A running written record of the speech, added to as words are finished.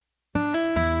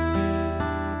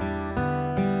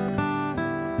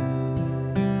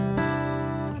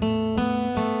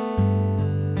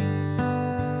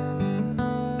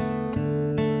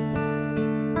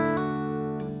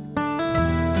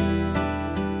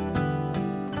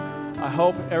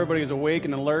hope everybody is awake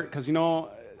and alert because,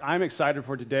 I'm excited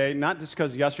for today, not just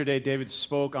because yesterday David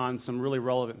spoke on some really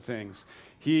relevant things.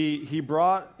 He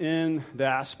brought in the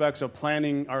aspects of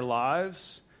planning our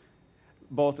lives,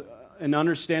 both in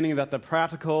understanding that the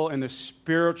practical and the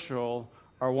spiritual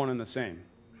are one and the same.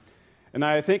 And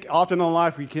I think often in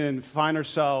life we can find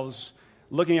ourselves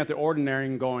looking at the ordinary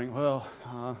and going, well,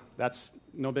 that's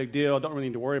no big deal, don't really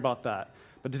need to worry about that.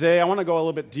 But today I want to go a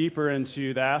little bit deeper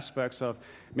into the aspects of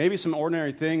maybe some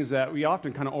ordinary things that we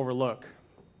often kind of overlook,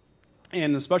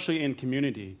 and especially in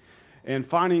community, and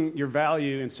finding your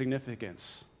value and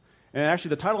significance. And actually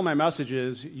the title of my message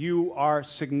is, You Are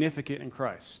Significant in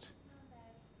Christ.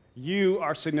 You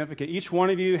are significant. Each one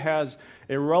of you has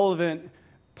a relevant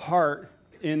part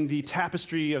in the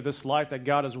tapestry of this life that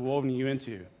God has woven you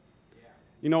into.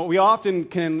 We often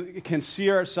can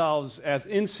see ourselves as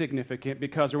insignificant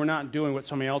because we're not doing what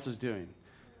somebody else is doing.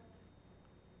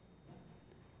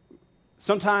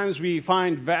 Sometimes we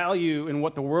find value in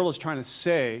what the world is trying to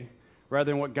say rather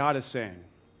than what God is saying.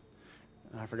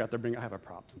 I forgot I have a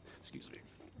prop. Excuse me.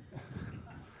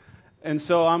 And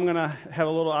so I'm going to have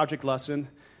a little object lesson.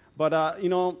 But,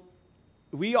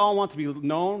 we all want to be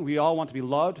known. We all want to be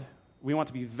loved. We want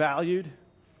to be valued.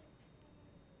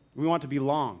 We want to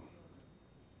belong.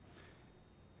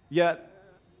 Yet,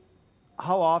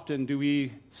 how often do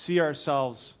we see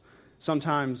ourselves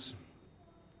sometimes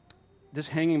just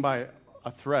hanging by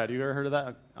a thread? You ever heard of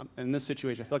that? In this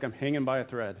situation, I feel like I'm hanging by a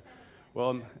thread.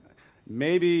 Well,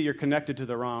 maybe you're connected to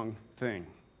the wrong thing.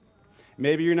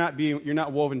 Maybe you're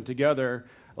not woven together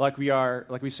like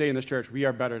we say in this church, we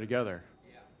are better together.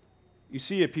 Yeah. You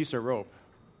see a piece of rope.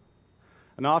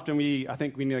 And often I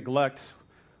think we neglect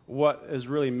what is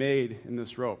really made in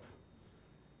this rope.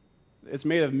 It's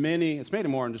made of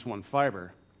more than just one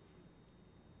fiber.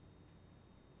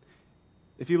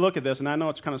 If you look at this, and I know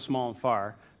it's kind of small and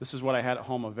far, this is what I had at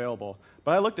home available,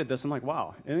 but I looked at this and I'm like,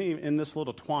 wow, in this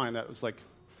little twine that was like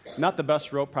not the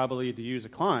best rope probably to use to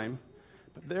climb,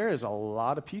 but there is a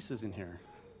lot of pieces in here.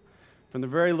 From the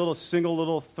very single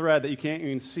little thread that you can't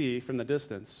even see from the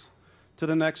distance to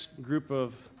the next group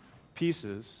of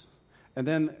pieces, and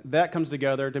then that comes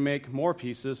together to make more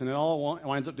pieces, and it all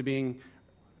winds up to being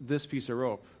this piece of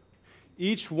rope.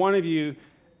 Each one of you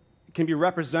can be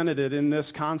represented in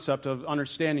this concept of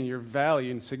understanding your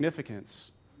value and significance.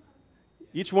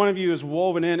 Each one of you is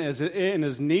woven in and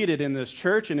is needed in this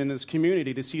church and in this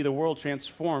community to see the world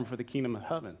transform for the kingdom of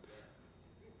heaven.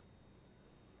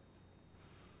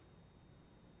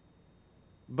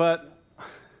 But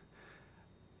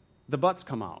the buts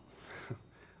come out.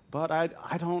 But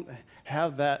I don't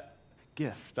have that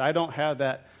gift. I don't have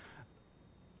that,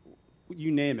 you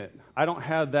name it. I don't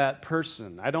have that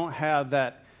person. I don't have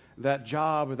that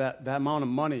job or that amount of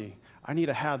money. I need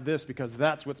to have this because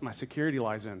that's what my security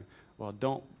lies in. Well,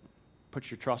 don't put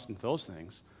your trust in those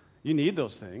things. You need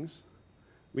those things.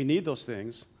 We need those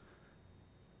things.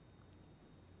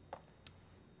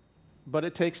 But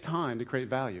it takes time to create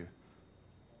value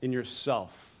in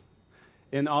yourself,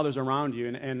 in others around you,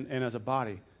 and as a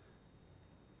body.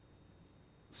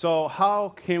 So how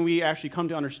can we actually come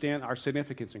to understand our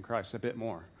significance in Christ a bit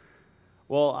more?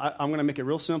 Well, I'm going to make it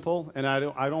real simple, and I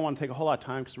don't want to take a whole lot of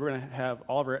time because we're going to have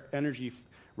all of our energy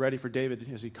ready for David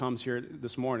as he comes here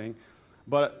this morning.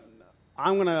 But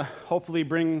I'm going to hopefully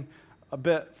bring a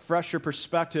bit fresher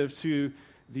perspective to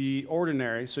the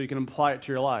ordinary so you can apply it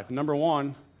to your life. Number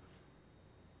one,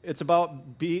 it's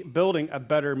about building a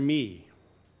better me.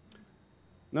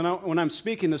 Now, when I'm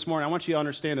speaking this morning, I want you to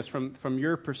understand this from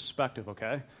your perspective,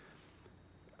 okay?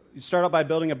 You start out by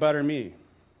building a better me.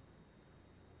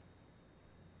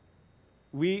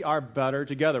 We are better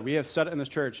together. We have said it in this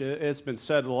church. It's been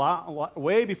said a lot,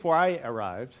 way before I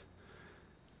arrived.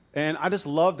 And I just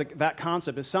love that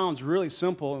concept. It sounds really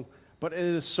simple, but it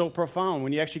is so profound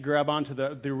when you actually grab onto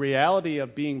the reality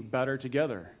of being better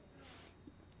together.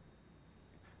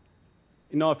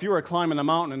 If you were climbing a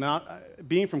mountain, and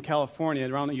being from California,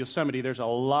 around the Yosemite, there's a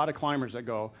lot of climbers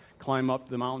that climb up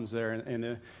the mountains there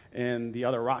and the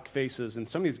other rock faces. And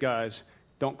some of these guys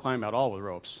don't climb at all with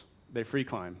ropes. They free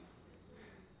climb.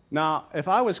 Now, if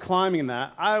I was climbing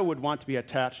that, I would want to be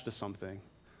attached to something.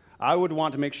 I would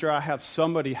want to make sure I have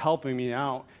somebody helping me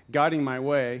out, guiding my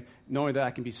way, knowing that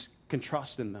I can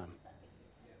trust in them.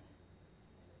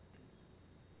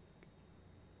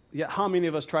 Yet, how many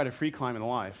of us try to free climb in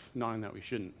life knowing that we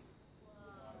shouldn't?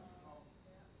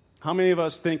 How many of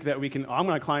us think that we can, I'm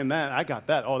going to climb that, I got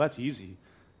that, that's easy.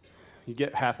 You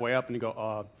get halfway up and you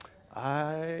go,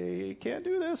 I can't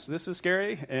do this is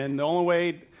scary. And the only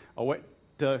way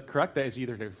to correct that is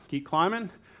either to keep climbing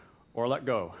or let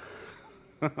go.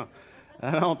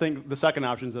 I don't think the second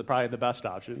option is probably the best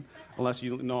option, unless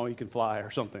you know you can fly or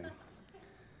something.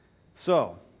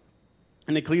 So,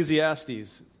 in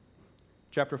Ecclesiastes,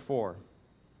 chapter 4,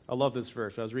 I love this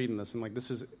verse. I was reading this, and this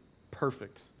is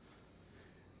perfect.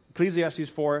 Ecclesiastes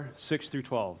 4, 6 through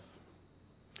 12.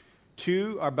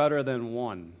 2 are better than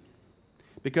 1,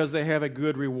 because they have a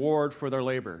good reward for their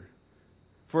labor.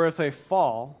 For if they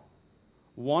fall,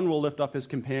 one will lift up his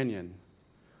companion.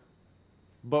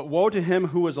 But woe to him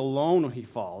who is alone when he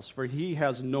falls, for he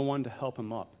has no one to help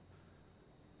him up.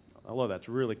 I love that. It's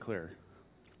really clear.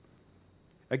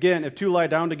 Again, if 2 lie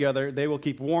down together, they will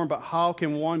keep warm, but how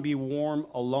can one be warm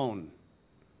alone?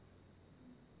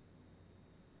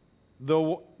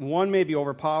 Though one may be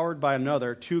overpowered by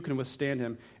another, 2 can withstand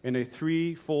him, and a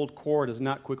threefold cord is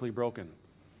not quickly broken.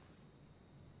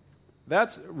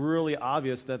 That's really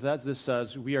obvious that this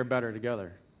says we are better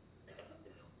together.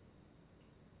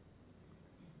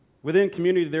 Within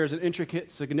community, there's an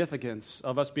intricate significance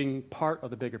of us being part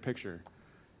of the bigger picture.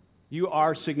 You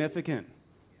are significant.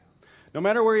 No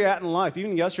matter where you're at in life,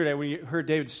 even yesterday when you heard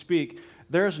David speak,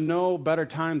 there's no better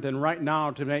time than right now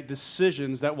to make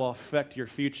decisions that will affect your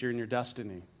future and your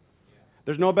destiny.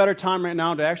 There's no better time right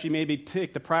now to actually maybe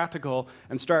take the practical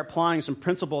and start applying some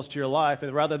principles to your life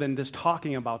rather than just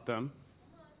talking about them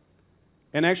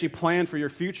and actually plan for your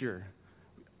future.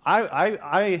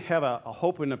 I have a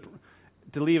hope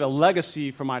to leave a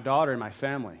legacy for my daughter and my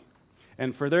family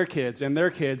and for their kids and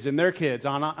their kids and their kids,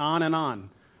 on and on.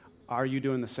 Are you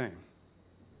doing the same?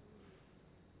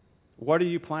 What are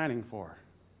you planning for?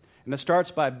 And it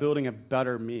starts by building a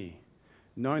better me,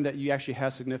 knowing that you actually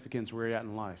have significance where you're at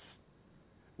in life.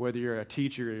 Whether you're a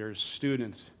teacher, you're a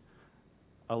student,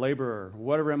 a laborer,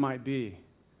 whatever it might be,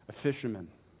 a fisherman.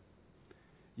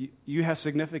 You have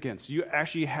significance. You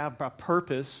actually have a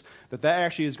purpose that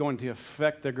actually is going to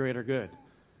affect the greater good.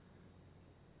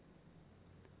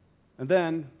 And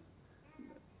then,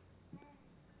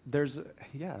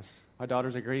 yes, my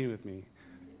daughter's agreeing with me.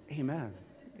 Amen.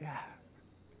 Yeah,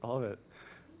 I love it.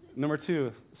 Number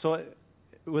 2, so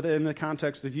within the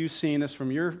context of you seeing this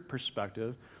from your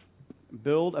perspective,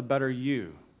 build a better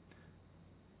you.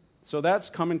 So that's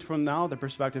coming from now the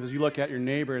perspective as you look at your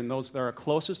neighbor and those that are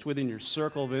closest within your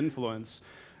circle of influence,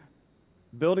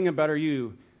 building a better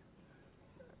you,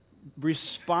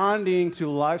 responding to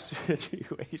life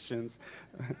situations.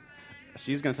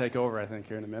 She's going to take over, I think,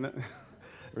 here in a minute.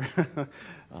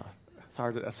 It's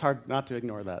hard not to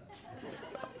ignore that.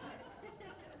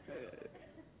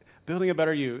 Building a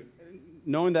better you,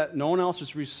 knowing that no one else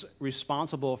is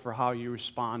responsible for how you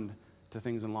respond to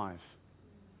things in life.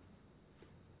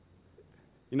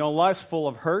 You know, life's full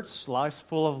of hurts, life's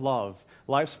full of love,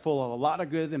 life's full of a lot of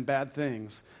good and bad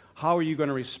things. How are you going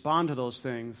to respond to those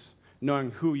things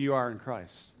knowing who you are in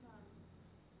Christ?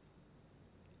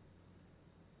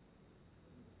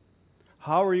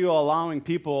 How are you allowing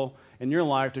people in your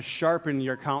life to sharpen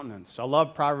your countenance? I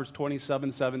love Proverbs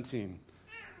 27:17.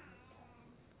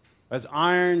 As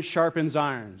iron sharpens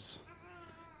irons.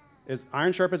 As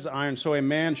iron sharpens iron, so a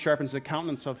man sharpens the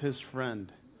countenance of his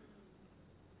friend.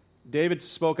 David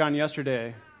spoke on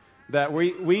yesterday that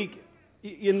we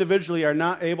individually are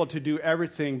not able to do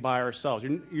everything by ourselves.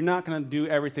 You're not going to do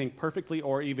everything perfectly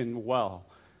or even well.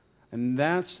 And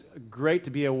that's great to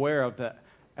be aware of, that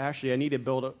actually I need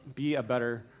to be a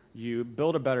better you,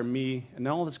 build a better me, and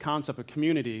all this concept of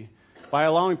community by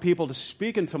allowing people to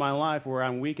speak into my life where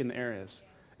I'm weak in the areas.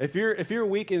 If you're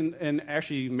weak in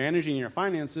actually managing your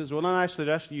finances, well, then I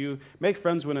suggest you make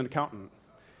friends with an accountant.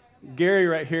 Gary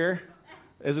right here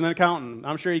is an accountant.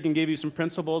 I'm sure he can give you some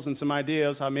principles and some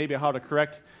ideas how to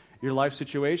correct your life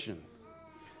situation.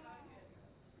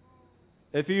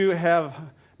 If you have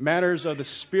matters of the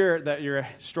Spirit that you're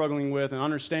struggling with and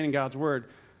understanding God's Word,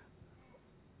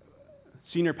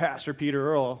 Senior Pastor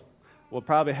Peter Earl will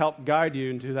probably help guide you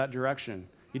into that direction.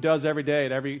 He does every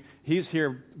day. He's here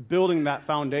building that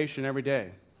foundation every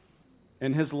day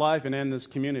in his life and in this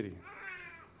community.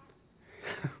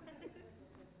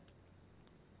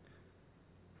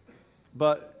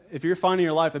 But if you're finding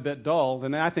your life a bit dull,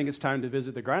 then I think it's time to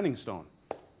visit the grinding stone.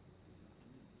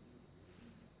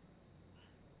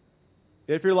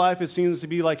 If your life seems to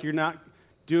be like you're not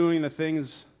doing the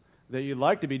things that you'd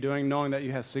like to be doing, knowing that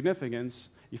you have significance,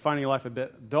 you find your life a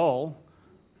bit dull,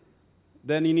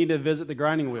 then you need to visit the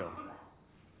grinding wheel.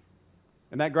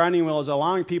 And that grinding wheel is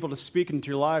allowing people to speak into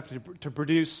your life to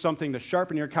produce something to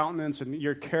sharpen your countenance and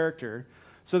your character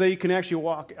so that you can actually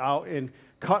walk out and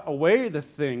cut away the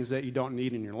things that you don't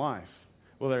need in your life.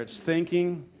 Whether it's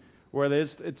thinking, whether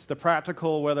it's the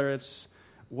practical, whether it's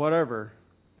whatever.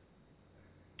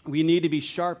 We need to be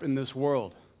sharp in this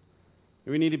world.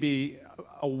 We need to be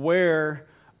aware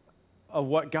of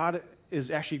what God is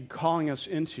actually calling us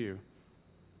into.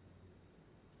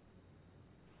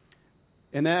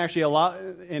 And that actually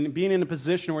and being in a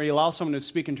position where you allow someone to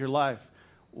speak into your life,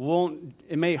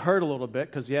 it may hurt a little bit,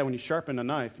 because, when you sharpen a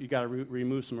knife, you got to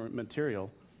remove some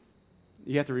material.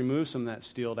 You have to remove some of that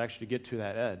steel to actually get to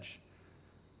that edge.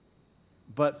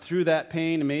 But through that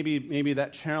pain and maybe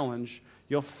that challenge,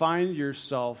 you'll find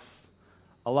yourself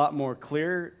a lot more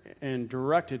clear and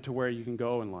directed to where you can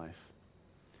go in life.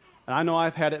 And I know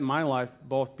I've had it in my life,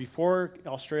 both before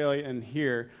Australia and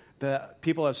here, that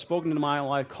people have spoken into my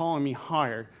life calling me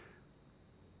higher,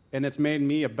 and it's made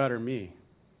me a better me.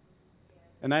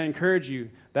 And I encourage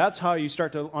you, that's how you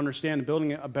start to understand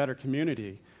building a better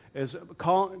community, is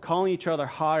calling each other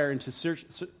higher into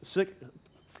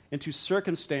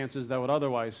circumstances that would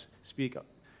otherwise speak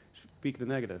the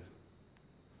negative.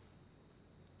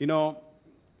 And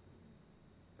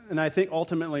I think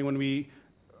ultimately when we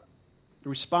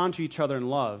respond to each other in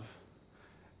love,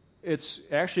 it's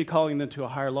actually calling them to a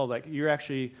higher level. Like you're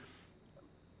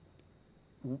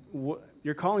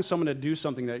calling someone to do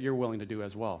something that you're willing to do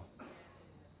as well.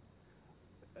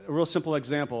 A real simple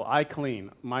example, I clean.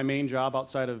 My main job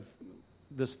outside of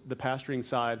the pastoring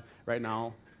side right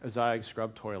now is I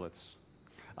scrub toilets.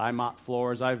 I mop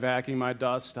floors, I vacuum my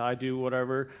dust, I do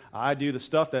whatever. I do the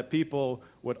stuff that people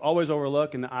would always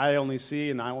overlook and I only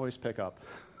see and I always pick up.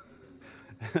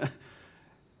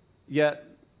 Yet,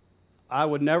 I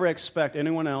would never expect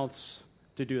anyone else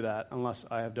to do that unless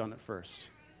I have done it first.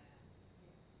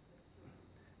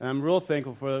 And I'm real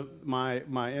thankful for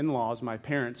my in-laws, my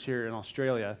parents here in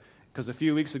Australia, because a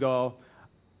few weeks ago,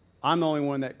 I'm the only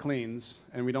one that cleans,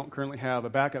 and we don't currently have a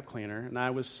backup cleaner, and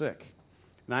I was sick.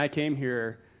 And I came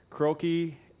here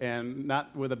croaky and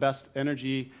not with the best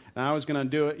energy, and I was going to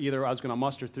do it. Either I was going to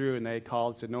muster through, and they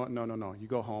called and said, no, you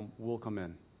go home, we'll come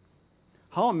in.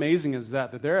 How amazing is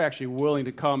that they're actually willing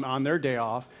to come on their day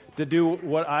off to do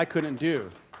what I couldn't do?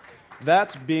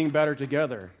 That's being better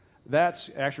together. That's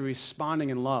actually responding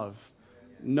in love,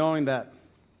 knowing that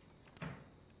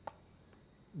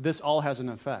this all has an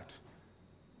effect.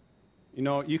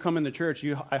 You come into church,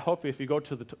 I hope if you go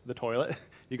to the toilet,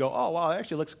 you go, oh, wow, it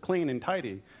actually looks clean and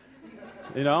tidy.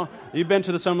 You've been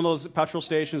to some of those petrol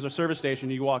stations or service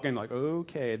stations, you walk in like,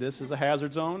 okay, this is a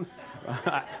hazard zone.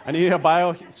 I need a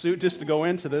bio suit just to go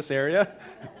into this area.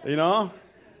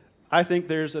 I think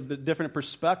there's a different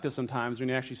perspective sometimes when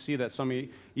you actually see that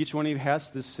each one of you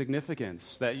has this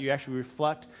significance, that you actually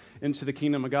reflect into the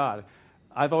kingdom of God.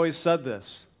 I've always said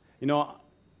this,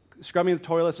 scrubbing the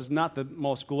toilets is not the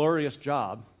most glorious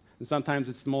job, and sometimes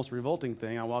it's the most revolting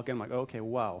thing. I walk in, I'm like, okay,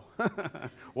 wow,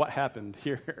 what happened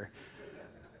here?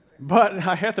 But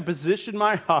I have to position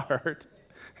my heart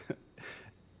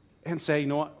and say,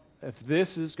 if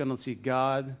this is going to see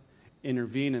God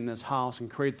intervene in this house and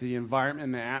create the environment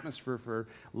and the atmosphere for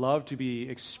love to be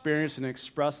experienced and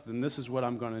expressed, then this is what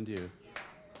I'm going to do.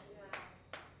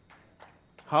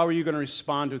 How are you going to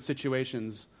respond to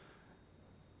situations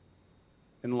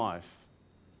in life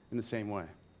in the same way?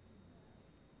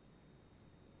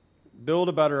 Build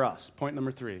a better us. Point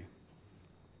number 3.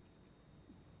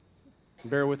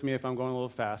 Bear with me if I'm going a little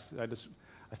fast.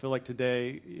 I feel like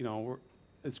today,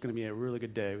 it's going to be a really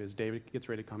good day as David gets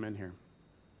ready to come in here.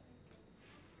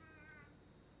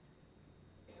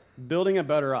 Building a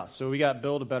better us. So we got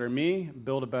build a better me,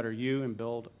 build a better you, and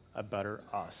build a better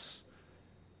us.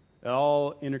 It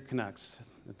all interconnects.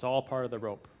 It's all part of the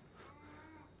rope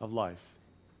of life.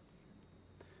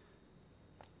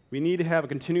 We need to have a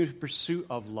continued pursuit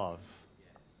of love.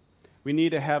 We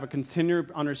need to have a continued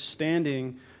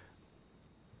understanding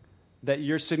that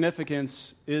your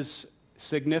significance is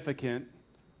significant,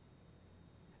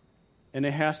 and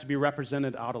it has to be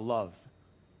represented out of love.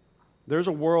 There's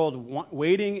a world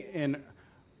waiting and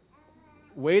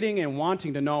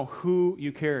wanting to know who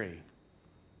you carry.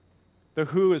 The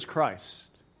who is Christ.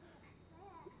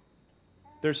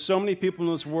 There's so many people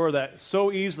in this world that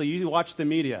so easily, you watch the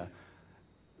media,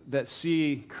 that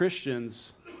see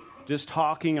Christians just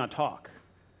talking a talk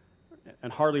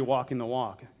and hardly walking the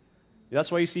walk.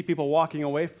 That's why you see people walking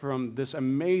away from this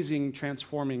amazing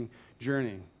transforming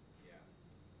journey.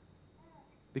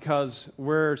 Because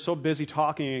we're so busy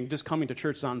talking and just coming to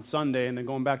church on Sunday and then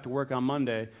going back to work on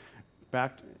Monday,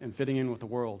 back and fitting in with the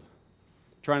world.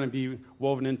 Trying to be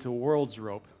woven into the world's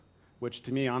rope, which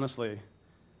to me, honestly,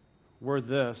 we're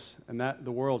this, and that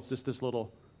the world's just this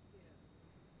little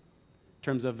in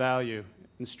terms of value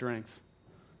and strength.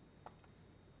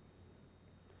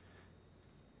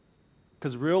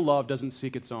 Because real love doesn't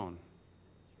seek its own.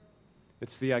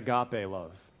 It's the agape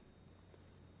love.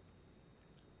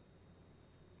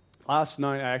 Last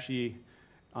night, I actually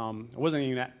wasn't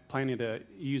even planning to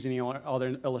use any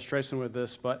other illustration with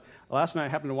this, but last night I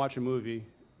happened to watch a movie.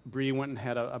 Bree went and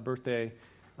had a birthday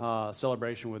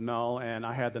celebration with Mel, and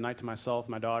I had the night to myself,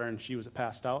 my daughter, and she was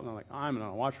passed out, and I'm like, I'm going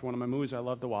to watch one of my movies I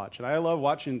love to watch. And I love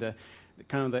watching the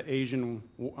kind of the Asian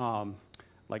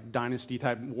like dynasty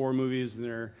type war movies,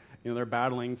 and they're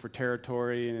battling for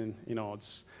territory, and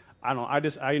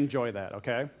I enjoy that,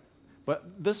 okay?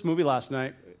 But this movie last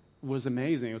night was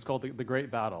amazing. It was called The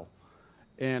Great Battle.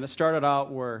 And it started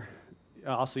out where,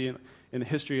 I'll see in the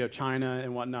history of China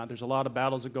and whatnot, there's a lot of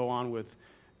battles that go on with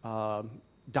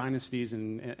dynasties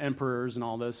and emperors and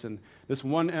all this. And this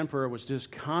one emperor was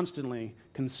just constantly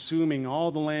consuming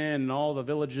all the land and all the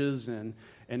villages and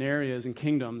areas and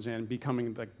kingdoms and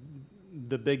becoming like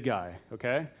the big guy,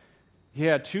 okay? He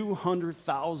had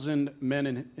 200,000 men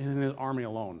in his army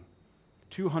alone.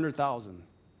 200,000.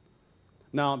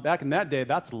 Now, back in that day,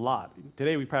 that's a lot.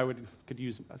 Today, we probably could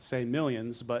use, say,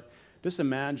 millions, but just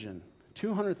imagine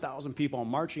 200,000 people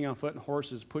marching on foot and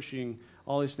horses, pushing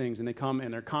all these things, and they come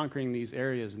and they're conquering these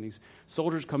areas, and these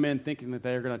soldiers come in thinking that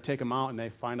they're going to take them out, and they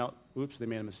find out, oops, they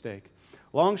made a mistake.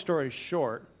 Long story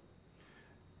short,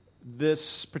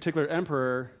 this particular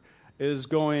emperor is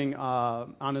going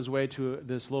on his way to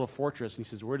this little fortress, and he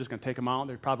says, we're just going to take them out.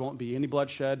 There probably won't be any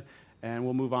bloodshed, and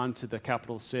we'll move on to the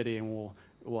capital city, and we'll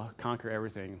conquer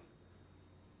everything.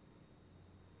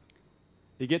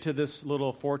 You get to this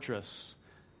little fortress.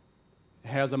 It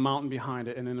has a mountain behind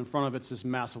it, and then in front of it's this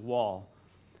massive wall.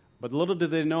 But little do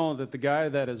they know that the guy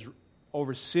that is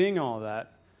overseeing all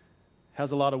that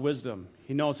has a lot of wisdom.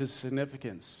 He knows his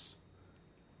significance.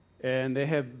 And they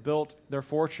have built their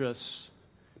fortress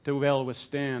to be able to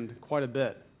withstand quite a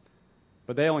bit.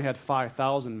 But they only had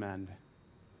 5,000 men.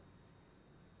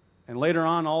 And later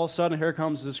on, all of a sudden, here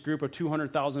comes this group of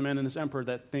 200,000 men and this emperor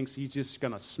that thinks he's just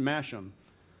going to smash them.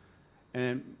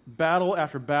 And battle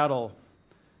after battle,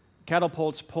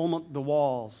 catapults pull the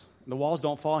walls. The walls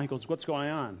don't fall. He goes, what's going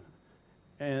on?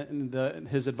 And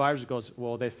his advisor goes,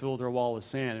 well, they filled their wall with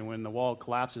sand, and when the wall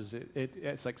collapses,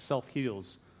 it's like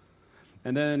self-heals.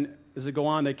 And then as they go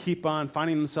on, they keep on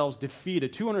finding themselves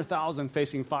defeated. 200,000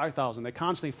 facing 5,000. They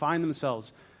constantly find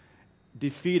themselves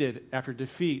defeated after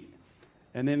defeat.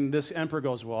 And then this emperor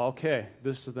goes, well, okay,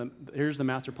 here's the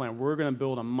master plan. We're going to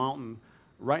build a mountain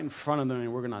right in front of them,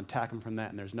 and we're going to attack them from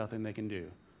that, and there's nothing they can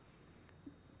do.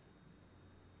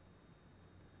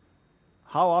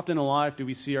 How often in life do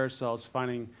we see ourselves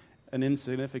finding an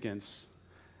insignificance?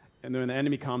 And then when the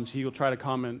enemy comes, he will try to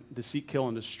come and deceive, kill,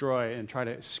 and destroy and try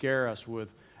to scare us with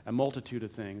a multitude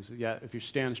of things. Yet if you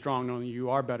stand strong, knowing you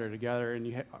are better together and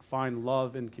you find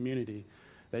love in community,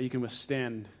 that you can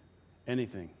withstand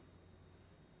anything.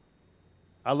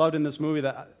 I loved in this movie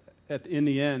that in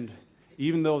the end,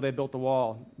 even though they built the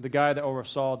wall, the guy that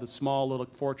oversaw the small little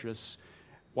fortress,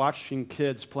 watching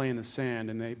kids play in the sand,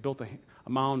 and they built a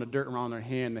mound of dirt around their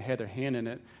hand, they had their hand in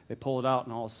it, they pull it out,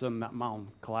 and all of a sudden that mound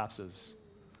collapses.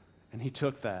 And he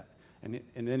took that, and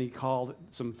then he called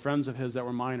some friends of his that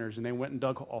were miners, and they went and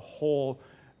dug a hole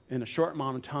in a short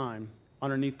amount of time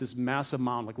underneath this massive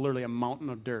mound, like literally a mountain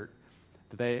of dirt,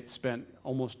 that they spent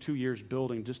almost 2 years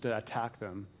building just to attack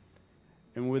them.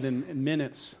 And within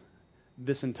minutes,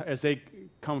 as they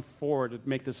come forward to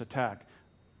make this attack,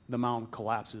 the mound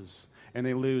collapses, and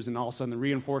they lose, and all of a sudden the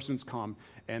reinforcements come,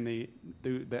 and the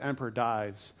emperor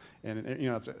dies, and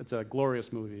it's a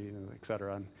glorious movie, et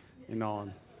cetera, and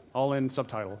all in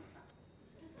subtitle.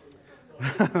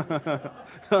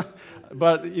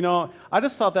 But I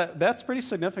just thought that's pretty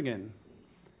significant.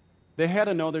 They had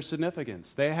to know their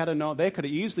significance. They had to know they could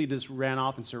have easily just ran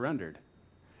off and surrendered.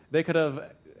 They could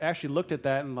have actually looked at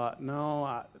that and thought,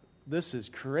 no, this is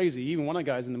crazy. Even one of the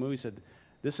guys in the movie said,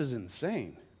 this is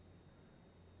insane.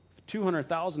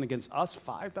 200,000 against us,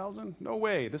 5,000? No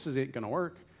way, this isn't going to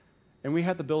work. And we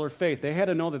had to build our faith. They had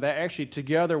to know that they actually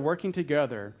together, working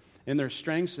together in their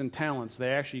strengths and talents, they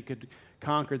actually could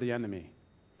conquer the enemy.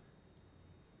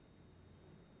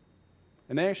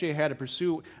 And they actually had to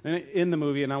pursue, in the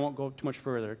movie, and I won't go too much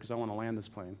further because I want to land this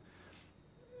plane.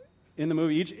 In the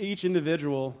movie, each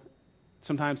individual,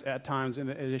 sometimes at times,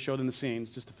 and it showed in the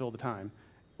scenes just to fill the time,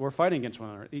 were fighting against one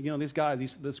another. These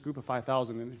guys, this group of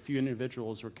 5,000, and a few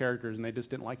individuals were characters, and they just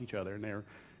didn't like each other, and they were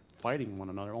fighting one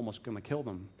another, almost going to kill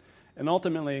them. And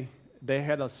ultimately, they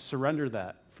had to surrender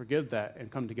that, forgive that,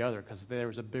 and come together because there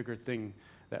was a bigger thing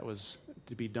that was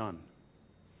to be done.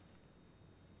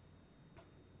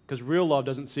 Because real love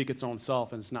doesn't seek its own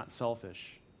self, and it's not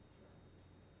selfish.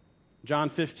 John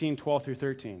 15, 12 through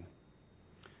 13.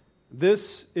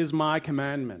 This is my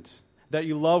commandment, that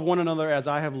you love one another as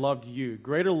I have loved you.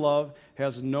 Greater love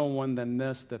has no one than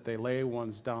this, that they lay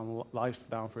one's life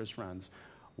down for his friends.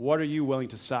 What are you willing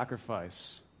to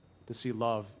sacrifice to see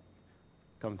love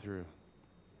come through?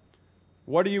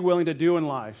 What are you willing to do in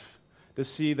life to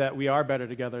see that we are better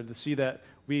together, to see that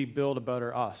we build a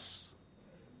better us?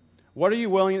 What are you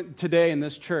willing today in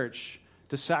this church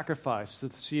to sacrifice to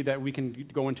see that we can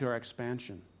go into our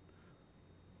expansion?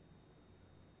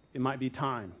 It might be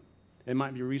time. It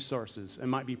might be resources. It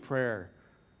might be prayer.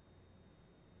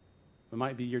 It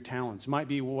might be your talents. It might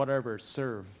be whatever.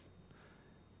 Serve.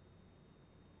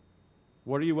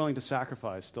 What are you willing to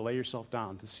sacrifice to lay yourself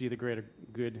down to see the greater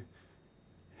good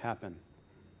happen?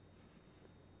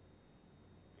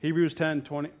 Hebrews 10,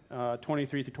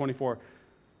 23 through 24.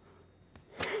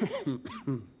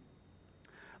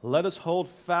 Let us hold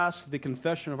fast the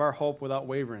confession of our hope without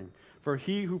wavering, for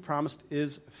he who promised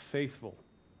is faithful.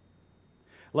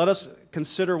 Let us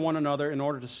consider one another in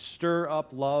order to stir up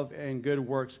love and good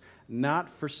works, not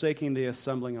forsaking the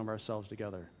assembling of ourselves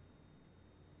together,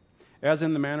 as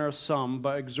in the manner of some,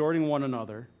 but exhorting one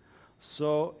another,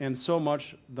 so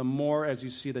much the more as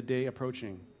you see the day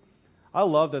approaching. I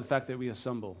love the fact that we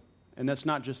assemble, and that's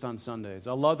not just on Sundays.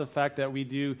 I love the fact that we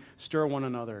do stir one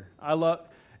another.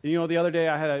 The other day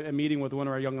I had a meeting with one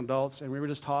of our young adults, and we were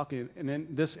just talking, and then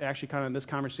this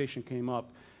conversation came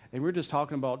up, and we were just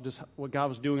talking about just what God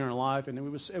was doing in our life, and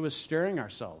it was stirring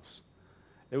ourselves.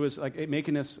 It was like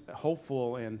making us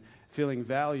hopeful and feeling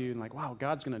value, and like, wow,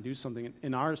 God's going to do something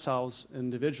in ourselves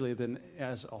individually, then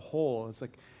as a whole. It's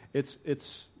like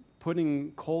it's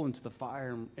putting coal into the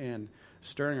fire and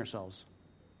stirring ourselves.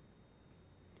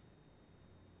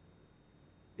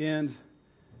 And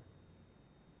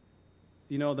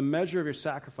the measure of your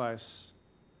sacrifice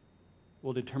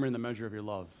will determine the measure of your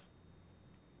love.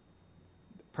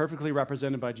 Perfectly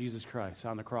represented by Jesus Christ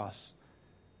on the cross.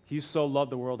 He so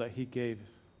loved the world that he gave.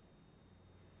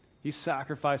 He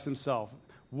sacrificed himself.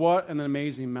 What an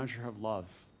amazing measure of love.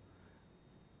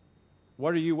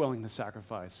 What are you willing to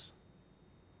sacrifice?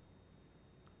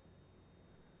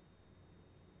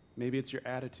 Maybe it's your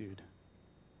attitude.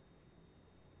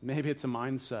 Maybe it's a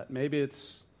mindset. Maybe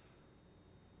it's,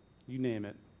 you name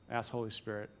it. Ask Holy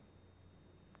Spirit.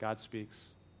 God speaks.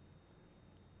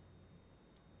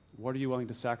 What are you willing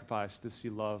to sacrifice to see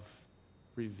love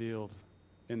revealed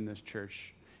in this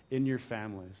church, in your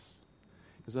families?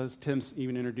 Because as Tim's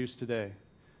even introduced today,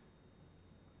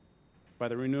 by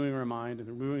the renewing of our mind and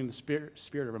the renewing the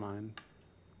spirit of our mind,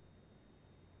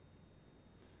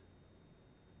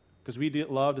 because we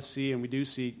love to see, and we do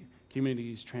see,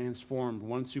 communities transformed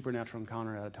one supernatural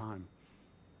encounter at a time.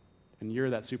 And you're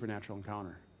that supernatural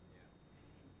encounter.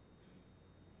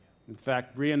 In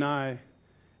fact, Bree and I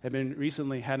have been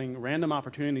recently having random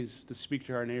opportunities to speak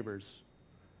to our neighbors.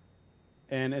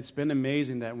 And it's been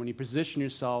amazing that when you position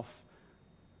yourself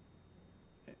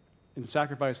and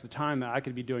sacrifice the time that I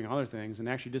could be doing other things and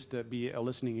actually just to be a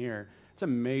listening ear, it's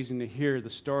amazing to hear the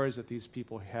stories that these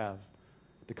people have,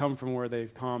 to come from where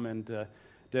they've come and to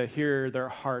hear their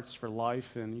hearts for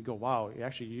life. And you go, wow,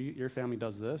 actually your family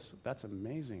does this? That's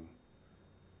amazing.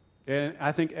 And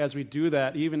I think as we do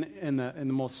that, even in the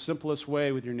most simplest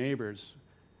way with your neighbors,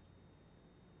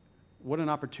 what an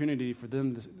opportunity for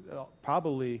them to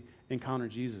probably encounter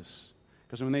Jesus.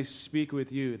 Because when they speak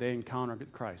with you, they encounter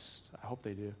Christ. I hope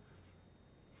they do.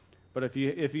 But if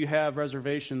you have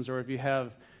reservations or if you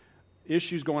have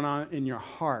issues going on in your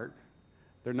heart,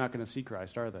 they're not going to see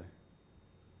Christ, are they?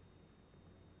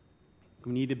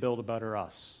 We need to build a better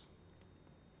us.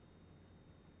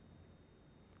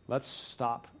 Let's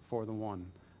stop for the one.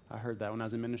 I heard that when I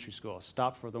was in ministry school.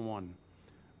 Stop for the one.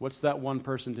 What's that one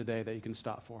person today that you can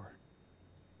stop for?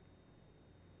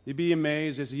 You'd be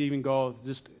amazed as you even go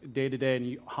just day to day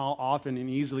and how often and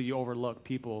easily you overlook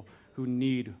people who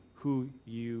need who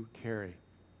you carry.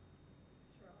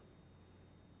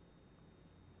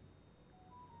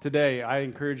 Today, I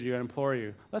encourage you, I implore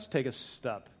you, let's take a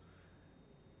step.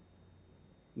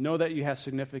 Know that you have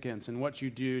significance and what you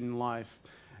do in life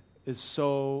is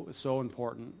so, so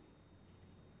important.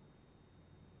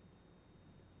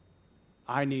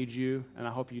 I need you, and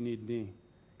I hope you need me,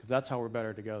 because that's how we're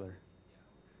better together.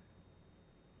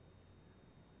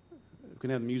 We can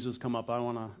have the muses come up.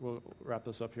 We'll wrap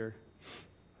this up here.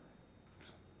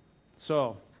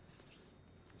 So,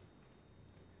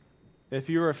 if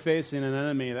you were facing an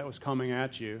enemy that was coming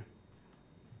at you,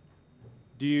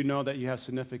 do you know that you have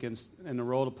significance and a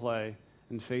role to play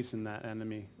in facing that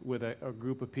enemy with a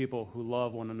group of people who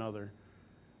love one another,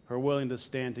 who are willing to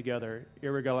stand together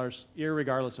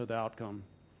irregardless of the outcome?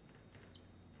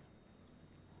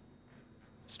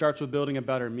 It starts with building a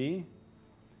better me.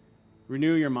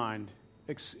 Renew your mind.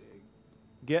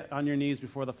 get on your knees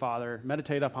before the Father,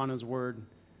 meditate upon His Word,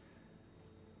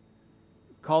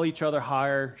 call each other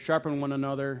higher, sharpen one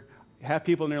another, have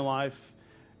people in your life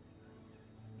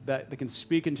that can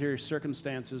speak into your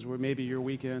circumstances where maybe you're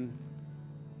weak in.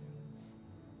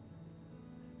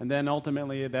 And then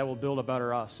ultimately that will build a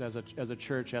better us as a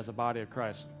church, as a body of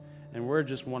Christ. And we're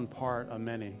just one part of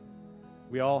many.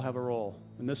 We all have a role.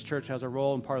 And this church has a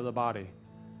role and part of the body.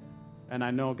 And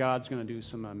I know God's going to do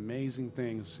some amazing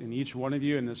things in each one of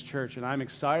you in this church. And I'm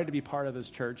excited to be part of this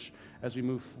church as we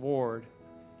move forward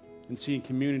and seeing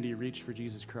community reach for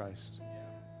Jesus Christ.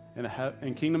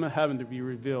 And kingdom of heaven to be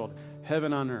revealed,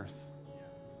 heaven on earth.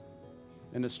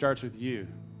 And it starts with you.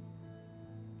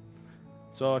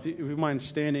 So if you mind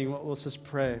standing, let's just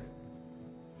pray.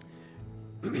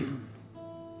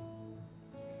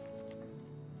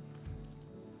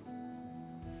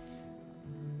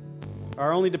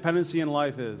 Our only dependency in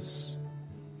life is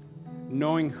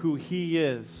knowing who He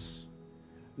is,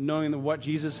 knowing what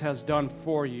Jesus has done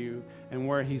for you, and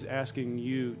where He's asking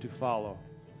you to follow.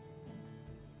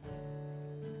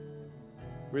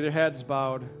 With your heads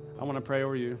bowed, I want to pray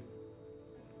over you.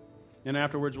 And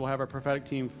afterwards, we'll have our prophetic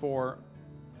team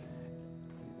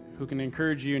who can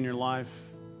encourage you in your life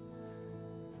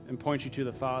and point you to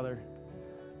the Father.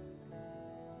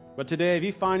 But today, if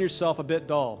you find yourself a bit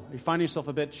dull, you find yourself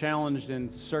a bit challenged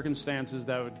in circumstances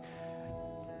that would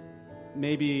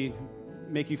maybe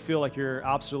make you feel like you're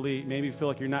obsolete, maybe feel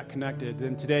like you're not connected,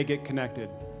 then today get connected.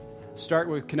 Start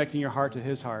with connecting your heart to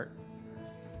His heart.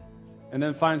 And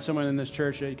then find someone in this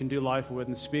church that you can do life with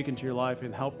and speak into your life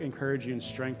and help encourage you and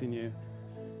strengthen you.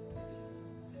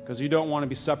 Because you don't want to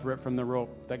be separate from the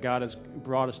rope that God has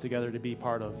brought us together to be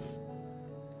part of.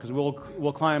 Because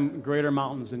we'll climb greater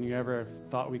mountains than you ever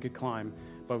thought we could climb,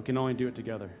 but we can only do it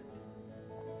together.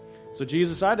 So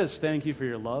Jesus, I just thank You for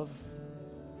Your love.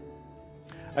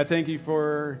 I thank You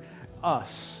for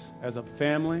us as a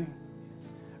family.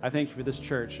 I thank You for this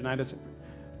church. And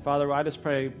Father, I just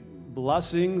pray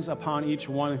blessings upon each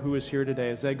one who is here today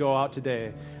as they go out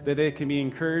today, that they can be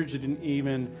encouraged and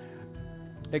even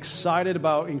excited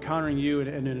about encountering You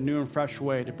in a new and fresh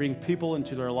way to bring people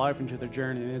into their life, into their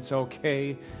journey. And it's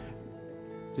okay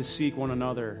to seek one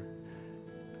another,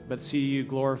 but see You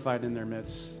glorified in their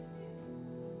midst.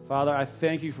 Father, I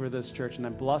thank You for this church, and I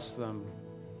bless them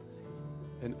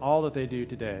in all that they do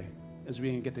today as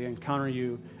we get to encounter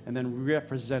You and then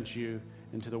represent You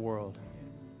into the world.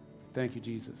 Thank You,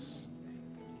 Jesus.